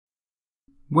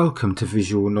Welcome to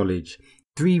Visual Knowledge.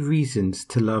 3 reasons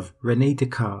to love Rene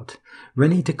Descartes.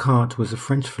 Rene Descartes was a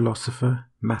French philosopher,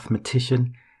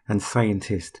 mathematician, and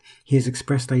scientist. He has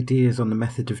expressed ideas on the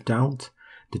method of doubt,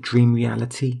 the dream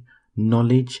reality,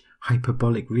 knowledge,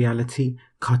 hyperbolic reality,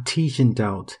 Cartesian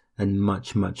doubt, and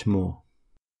much, much more.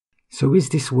 So is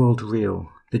this world real?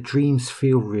 The dreams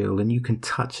feel real and you can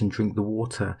touch and drink the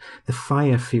water. The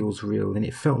fire feels real and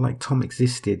it felt like Tom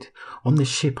existed. On the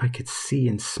ship I could see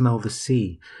and smell the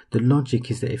sea. The logic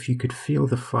is that if you could feel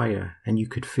the fire and you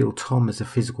could feel Tom as a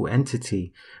physical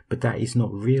entity, but that is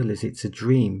not real as it's a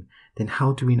dream, then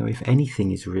how do we know if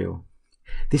anything is real?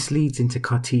 This leads into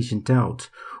Cartesian doubt,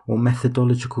 or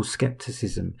methodological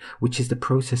skepticism, which is the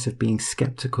process of being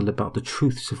skeptical about the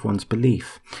truths of one's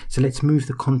belief. So let's move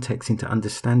the context into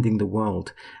understanding the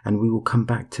world, and we will come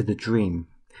back to the dream.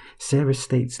 Sarah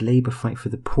states Labour fight for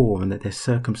the poor and that their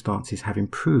circumstances have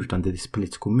improved under this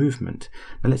political movement.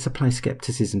 Now let's apply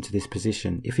skepticism to this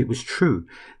position. If it was true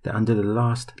that under the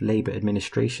last Labour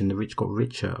administration the rich got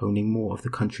richer, owning more of the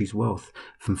country's wealth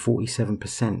from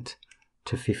 47%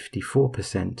 to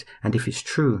 54%, and if it's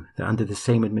true that under the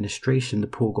same administration the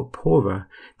poor got poorer,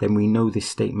 then we know this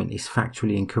statement is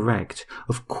factually incorrect.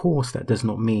 Of course that does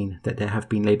not mean that there have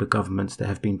been Labour governments that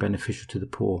have been beneficial to the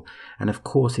poor, and of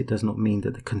course it does not mean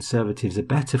that the Conservatives are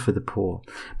better for the poor,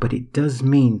 but it does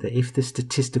mean that if the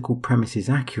statistical premise is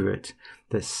accurate,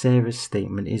 that Sarah's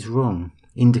statement is wrong.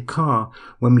 In Descartes,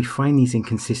 when we find these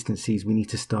inconsistencies, we need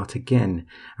to start again,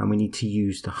 and we need to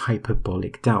use the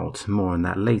hyperbolic doubt. More on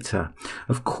that later.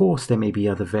 Of course, there may be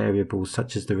other variables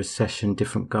such as the recession,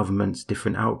 different governments,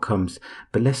 different outcomes,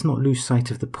 but let's not lose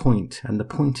sight of the point, and the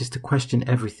point is to question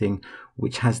everything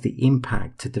which has the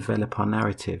impact to develop our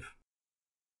narrative.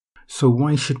 So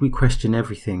why should we question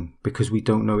everything? Because we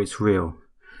don't know it's real.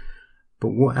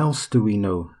 But what else do we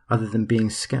know other than being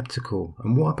skeptical?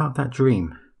 And what about that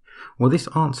dream? Well, this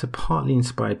answer, partly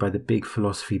inspired by the big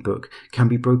philosophy book, can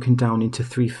be broken down into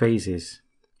 3 phases.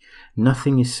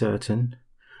 Nothing is certain,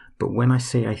 but when I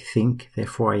say I think,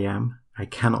 therefore I am, I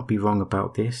cannot be wrong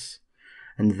about this,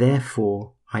 and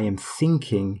therefore I am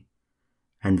thinking,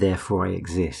 and therefore I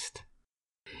exist.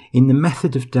 In the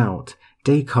method of doubt,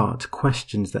 Descartes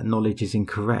questions that knowledge is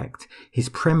incorrect. His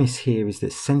premise here is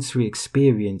that sensory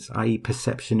experience, i.e.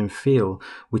 perception and feel,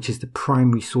 which is the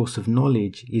primary source of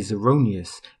knowledge, is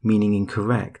erroneous, meaning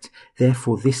incorrect.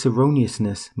 Therefore, this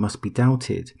erroneousness must be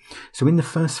doubted. So in the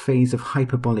first phase of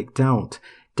hyperbolic doubt,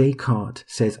 Descartes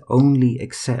says only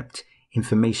accept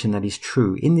information that is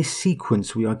true. In this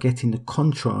sequence, we are getting the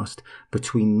contrast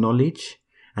between knowledge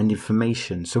and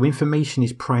information. So information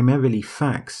is primarily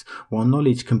facts, while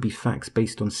knowledge can be facts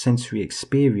based on sensory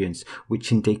experience,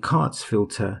 which in Descartes'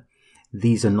 filter,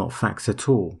 these are not facts at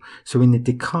all. So in the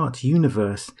Descartes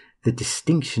universe, the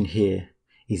distinction here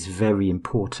is very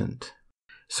important.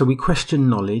 So we question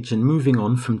knowledge, and moving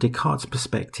on from Descartes'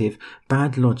 perspective,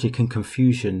 bad logic and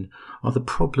confusion are the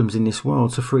problems in this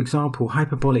world. So for example,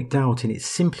 hyperbolic doubt in its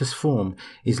simplest form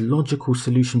is logical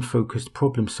solution-focused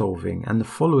problem solving, and the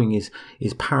following is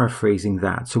paraphrasing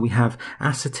that. So we have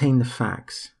ascertain the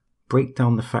facts, break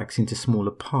down the facts into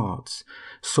smaller parts,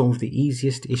 solve the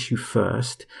easiest issue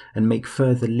first, and make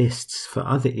further lists for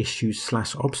other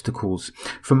issues/obstacles.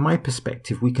 From my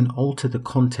perspective, we can alter the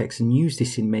context and use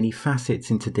this in many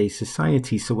facets in today's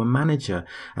society. So a manager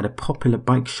at a popular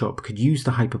bike shop could use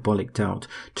the hyperbolic doubt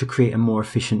to create a more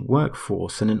efficient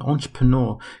workforce, and an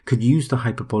entrepreneur could use the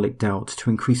hyperbolic doubt to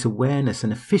increase awareness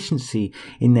and efficiency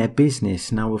in their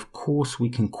business. Now, of course, we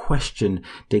can question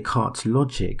Descartes'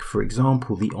 logic. For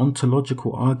example, the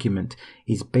ontological argument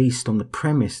is based on the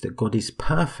premise that God is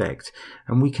perfect,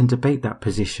 and we can debate that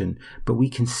position, but we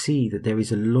can see that there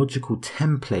is a logical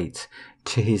template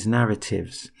to his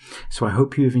narratives. So I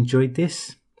hope you have enjoyed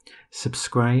this.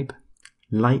 Subscribe,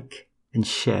 like, and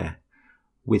share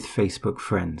with Facebook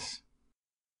friends.